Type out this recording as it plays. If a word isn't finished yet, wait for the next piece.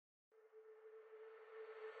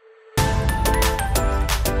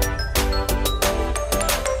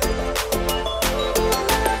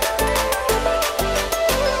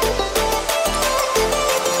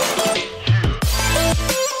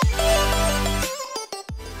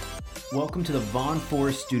Welcome to the Vaughn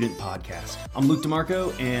Forest Student Podcast. I'm Luke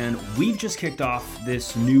DeMarco, and we've just kicked off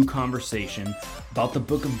this new conversation about the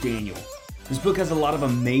book of Daniel. This book has a lot of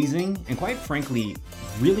amazing and, quite frankly,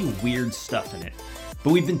 really weird stuff in it.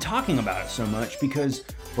 But we've been talking about it so much because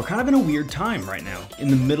we're kind of in a weird time right now, in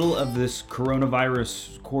the middle of this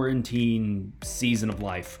coronavirus quarantine season of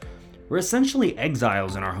life. We're essentially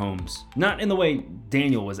exiles in our homes. Not in the way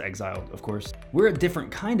Daniel was exiled, of course. We're a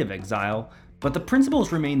different kind of exile, but the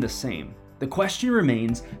principles remain the same. The question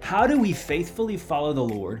remains, how do we faithfully follow the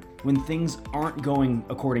Lord when things aren't going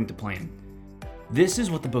according to plan? This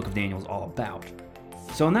is what the book of Daniel is all about.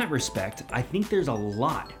 So in that respect, I think there's a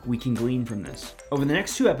lot we can glean from this. Over the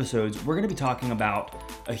next 2 episodes, we're going to be talking about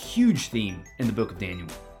a huge theme in the book of Daniel,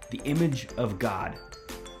 the image of God.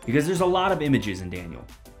 Because there's a lot of images in Daniel.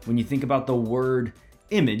 When you think about the word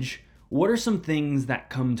image, what are some things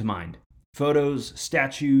that come to mind? Photos,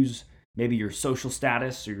 statues, maybe your social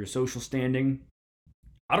status or your social standing.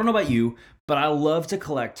 I don't know about you, but I love to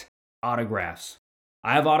collect autographs.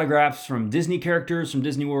 I have autographs from Disney characters from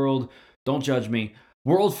Disney World, don't judge me,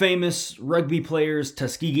 world famous rugby players,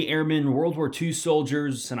 Tuskegee Airmen, World War II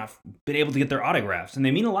soldiers, and I've been able to get their autographs, and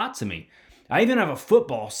they mean a lot to me. I even have a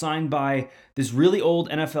football signed by this really old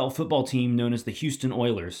NFL football team known as the Houston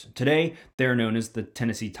Oilers. Today, they're known as the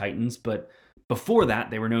Tennessee Titans, but before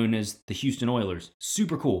that, they were known as the Houston Oilers.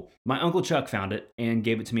 Super cool. My Uncle Chuck found it and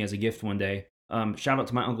gave it to me as a gift one day. Shout out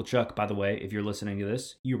to my Uncle Chuck, by the way, if you're listening to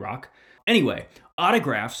this. You rock. Anyway,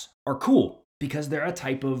 autographs are cool because they're a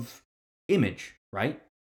type of image, right?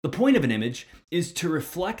 The point of an image is to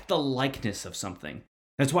reflect the likeness of something.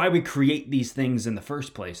 That's why we create these things in the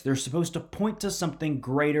first place. They're supposed to point to something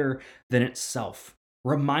greater than itself,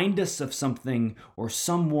 remind us of something or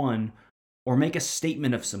someone, or make a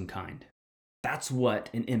statement of some kind. That's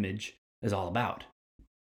what an image is all about.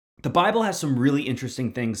 The Bible has some really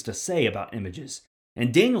interesting things to say about images,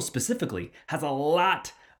 and Daniel specifically has a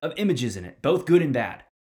lot of images in it, both good and bad.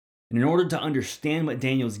 And in order to understand what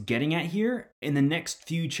Daniel's getting at here, in the next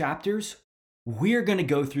few chapters, we're going to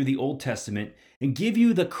go through the Old Testament and give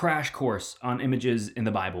you the crash course on images in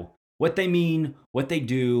the Bible. What they mean, what they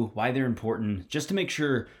do, why they're important, just to make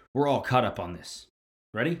sure we're all caught up on this.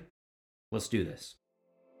 Ready? Let's do this.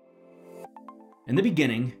 In the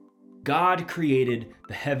beginning, God created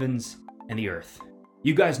the heavens and the earth.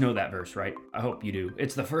 You guys know that verse, right? I hope you do.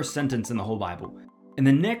 It's the first sentence in the whole Bible. And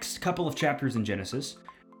the next couple of chapters in Genesis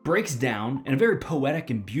breaks down in a very poetic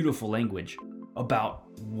and beautiful language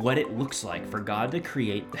about what it looks like for God to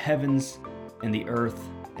create the heavens and the earth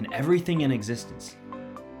and everything in existence.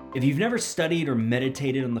 If you've never studied or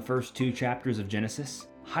meditated on the first 2 chapters of Genesis,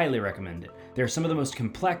 highly recommend it. They're some of the most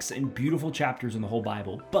complex and beautiful chapters in the whole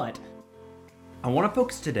Bible, but I want to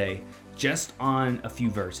focus today just on a few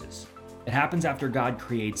verses. It happens after God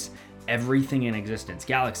creates everything in existence: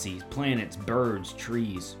 galaxies, planets, birds,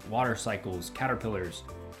 trees, water cycles, caterpillars,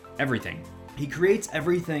 everything. He creates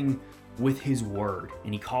everything with his word,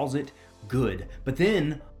 and he calls it good. But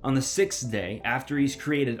then, on the 6th day, after he's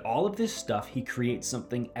created all of this stuff, he creates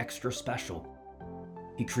something extra special.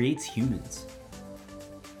 He creates humans.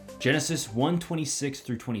 Genesis 1:26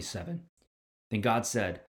 through 27. Then God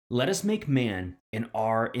said, "Let us make man in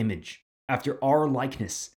our image, after our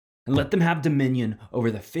likeness, and let them have dominion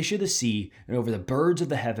over the fish of the sea, and over the birds of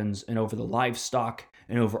the heavens, and over the livestock,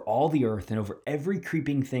 and over all the earth, and over every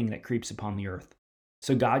creeping thing that creeps upon the earth."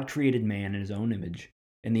 So God created man in his own image.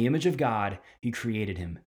 In the image of God, he created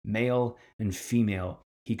him. Male and female,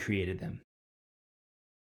 he created them.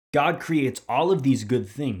 God creates all of these good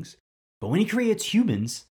things, but when he creates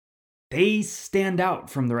humans, they stand out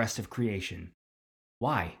from the rest of creation.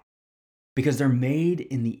 Why? Because they're made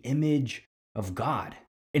in the image of God,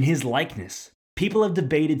 in his likeness. People have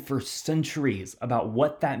debated for centuries about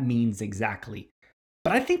what that means exactly.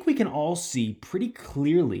 But I think we can all see pretty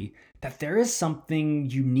clearly that there is something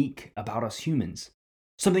unique about us humans.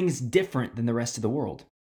 Something that's different than the rest of the world.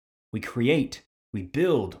 We create, we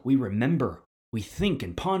build, we remember, we think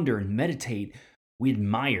and ponder and meditate, we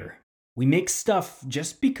admire. We make stuff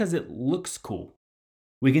just because it looks cool.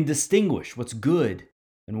 We can distinguish what's good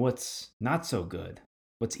and what's not so good,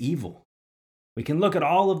 what's evil. We can look at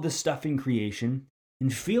all of the stuff in creation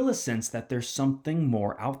and feel a sense that there's something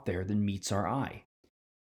more out there than meets our eye.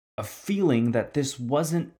 A feeling that this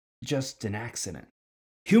wasn't just an accident.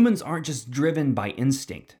 Humans aren't just driven by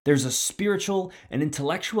instinct. There's a spiritual and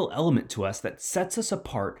intellectual element to us that sets us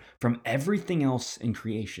apart from everything else in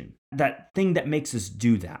creation. That thing that makes us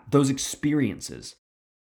do that, those experiences,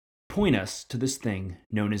 point us to this thing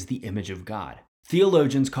known as the image of God.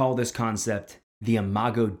 Theologians call this concept the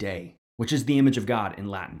imago Dei, which is the image of God in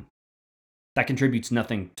Latin. That contributes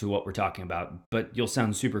nothing to what we're talking about, but you'll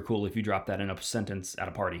sound super cool if you drop that in a sentence at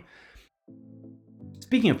a party.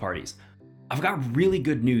 Speaking of parties, I've got really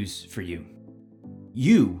good news for you.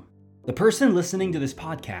 You, the person listening to this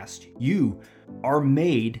podcast, you are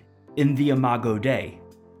made in the Imago Dei,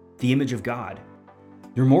 the image of God.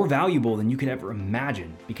 You're more valuable than you could ever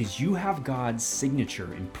imagine because you have God's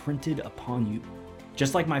signature imprinted upon you.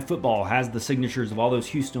 Just like my football has the signatures of all those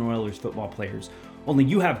Houston Oilers football players, only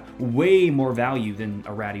you have way more value than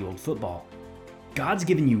a ratty old football. God's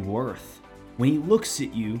given you worth. When He looks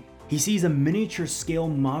at you, He sees a miniature scale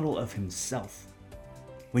model of Himself.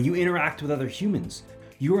 When you interact with other humans,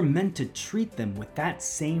 you are meant to treat them with that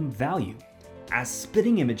same value as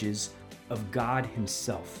spitting images of God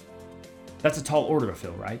Himself. That's a tall order to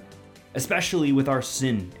fill, right? Especially with our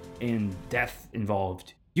sin and death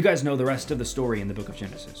involved. You guys know the rest of the story in the book of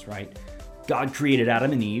Genesis, right? God created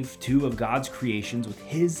Adam and Eve, two of God's creations, with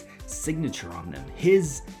His signature on them,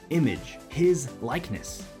 His image, His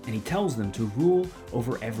likeness, and He tells them to rule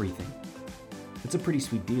over everything. It's a pretty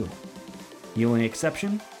sweet deal. The only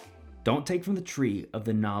exception? Don't take from the tree of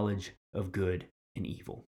the knowledge of good and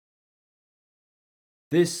evil.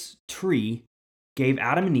 This tree gave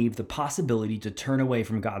Adam and Eve the possibility to turn away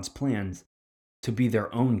from God's plans to be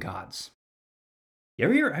their own gods.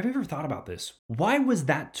 Have you ever thought about this? Why was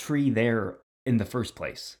that tree there in the first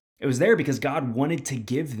place? It was there because God wanted to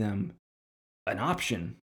give them an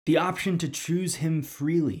option, the option to choose Him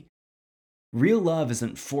freely. Real love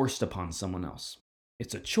isn't forced upon someone else.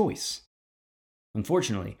 It's a choice.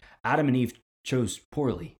 Unfortunately, Adam and Eve chose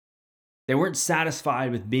poorly. They weren't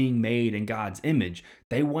satisfied with being made in God's image.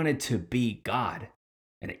 They wanted to be God,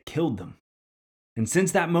 and it killed them. And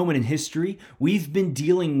since that moment in history, we've been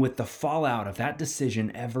dealing with the fallout of that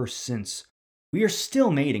decision ever since. We are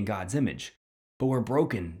still made in God's image, but we're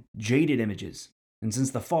broken, jaded images. And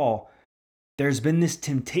since the fall, there's been this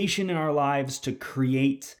temptation in our lives to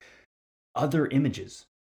create other images,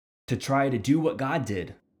 to try to do what God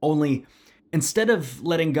did. Only instead of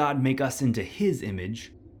letting God make us into His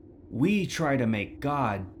image, we try to make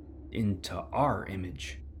God into our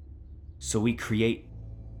image. So we create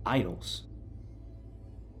idols.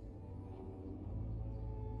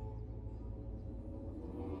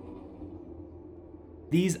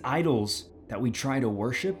 These idols that we try to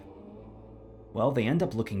worship, well, they end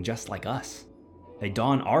up looking just like us. They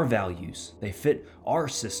don our values. They fit our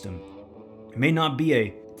system. It may not be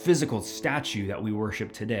a physical statue that we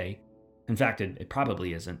worship today. In fact, it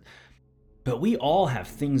probably isn't. But we all have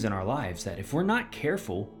things in our lives that if we're not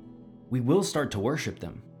careful, we will start to worship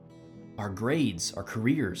them. Our grades, our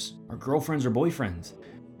careers, our girlfriends or boyfriends,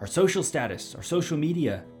 our social status, our social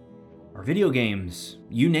media, our video games,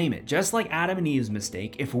 you name it. Just like Adam and Eve's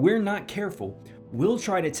mistake, if we're not careful, we'll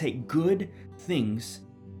try to take good things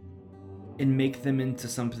and make them into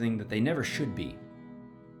something that they never should be.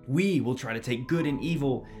 We will try to take good and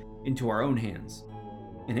evil into our own hands,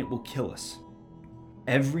 and it will kill us.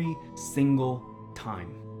 Every single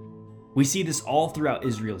time. We see this all throughout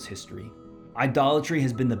Israel's history. Idolatry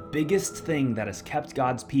has been the biggest thing that has kept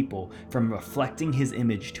God's people from reflecting His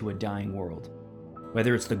image to a dying world.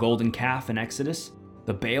 Whether it's the golden calf in Exodus,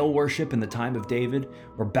 the Baal worship in the time of David,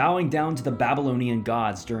 or bowing down to the Babylonian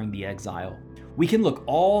gods during the exile, we can look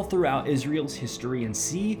all throughout Israel's history and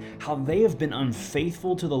see how they have been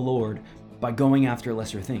unfaithful to the Lord by going after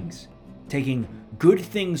lesser things, taking good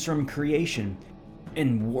things from creation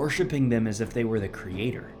and worshiping them as if they were the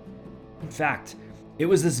creator. In fact, it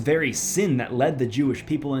was this very sin that led the Jewish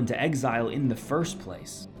people into exile in the first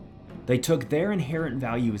place. They took their inherent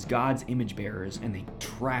value as God's image bearers and they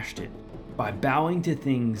trashed it by bowing to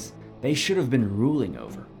things they should have been ruling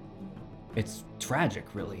over. It's tragic,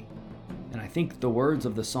 really. And I think the words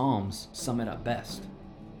of the Psalms sum it up best.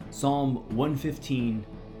 Psalm 115,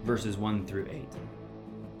 verses 1 through 8.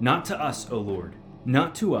 Not to us, O Lord,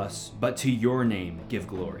 not to us, but to your name give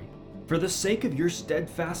glory. For the sake of your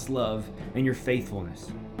steadfast love and your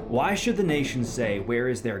faithfulness. Why should the nations say, where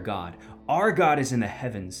is their God? Our God is in the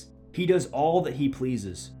heavens. He does all that He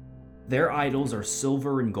pleases. Their idols are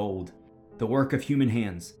silver and gold, the work of human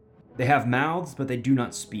hands. They have mouths, but they do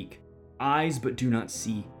not speak. Eyes, but do not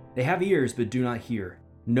see. They have ears, but do not hear.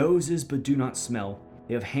 Noses, but do not smell.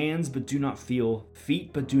 They have hands, but do not feel.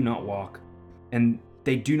 Feet, but do not walk. And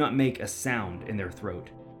they do not make a sound in their throat.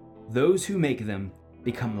 Those who make them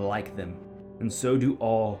become like them, and so do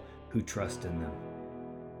all who trust in them.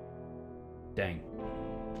 Dang.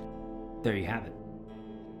 There you have it.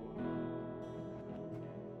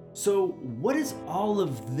 So, what does all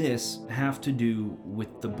of this have to do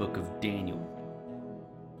with the book of Daniel?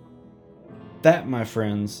 That, my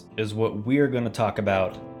friends, is what we're going to talk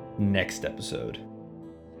about next episode.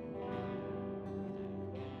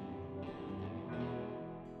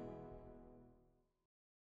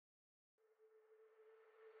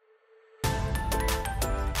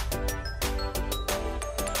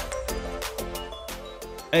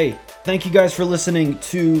 Hey, thank you guys for listening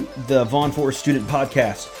to the Vaughn Forest Student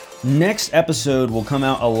Podcast. Next episode will come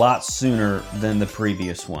out a lot sooner than the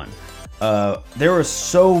previous one. There was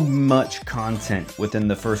so much content within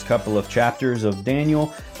the first couple of chapters of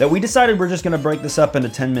Daniel that we decided we're just going to break this up into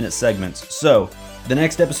 10-minute segments. So, the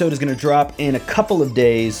next episode is going to drop in a couple of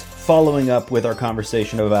days, following up with our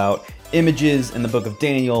conversation about images in the book of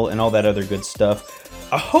Daniel and all that other good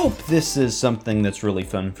stuff. I hope this is something that's really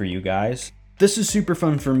fun for you guys. This is super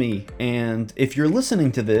fun for me, and if you're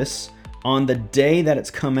listening to this on the day that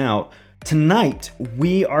it's come out, tonight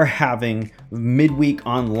we are having Midweek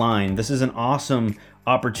Online. This is an awesome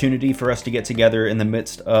opportunity for us to get together in the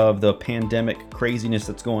midst of the pandemic craziness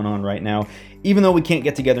that's going on right now. Even though we can't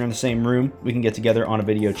get together in the same room, we can get together on a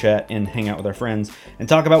video chat and hang out with our friends and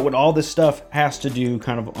talk about what all this stuff has to do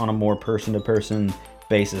kind of on a more person-to-person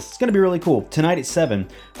basis. It's going to be really cool. Tonight at 7.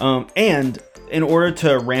 And in order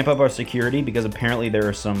to ramp up our security, because apparently there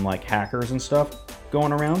are some like hackers and stuff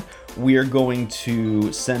going around, we are going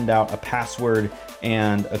to send out a password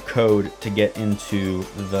and a code to get into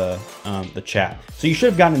the chat. So you should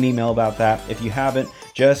have gotten an email about that. If you haven't,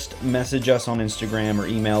 just message us on Instagram or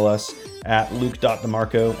email us at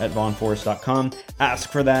luke.demarco@vaughnforest.com. Ask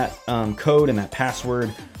for that code and that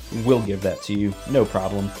password. We'll give that to you, no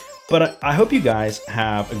problem. But I hope you guys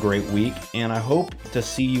have a great week, and I hope to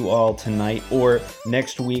see you all tonight or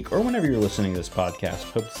next week or whenever you're listening to this podcast.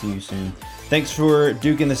 Hope to see you soon. Thanks for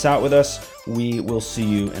duking this out with us. We will see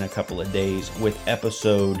you in a couple of days with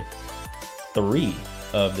episode 3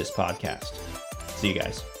 of this podcast. See you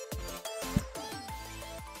guys.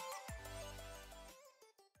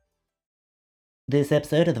 This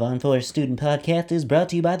episode of the Vaughn Forest Student Podcast is brought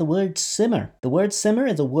to you by the word simmer. The word simmer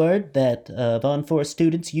is a word that Vaughn Forest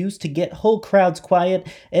students use to get whole crowds quiet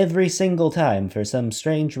every single time for some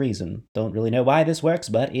strange reason. Don't really know why this works,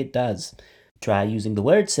 but it does. Try using the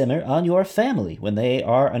word simmer on your family when they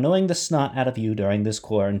are annoying the snot out of you during this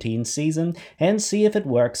quarantine season, and see if it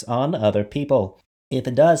works on other people. If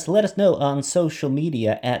it does, let us know on social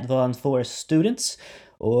media at Vaughn Forest Students,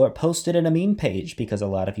 or post it in a meme page, because a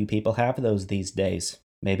lot of you people have those these days.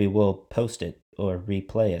 Maybe we'll post it, or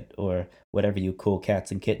replay it, or whatever you cool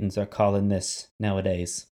cats and kittens are calling this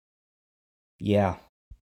nowadays. Yeah.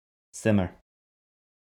 Simmer.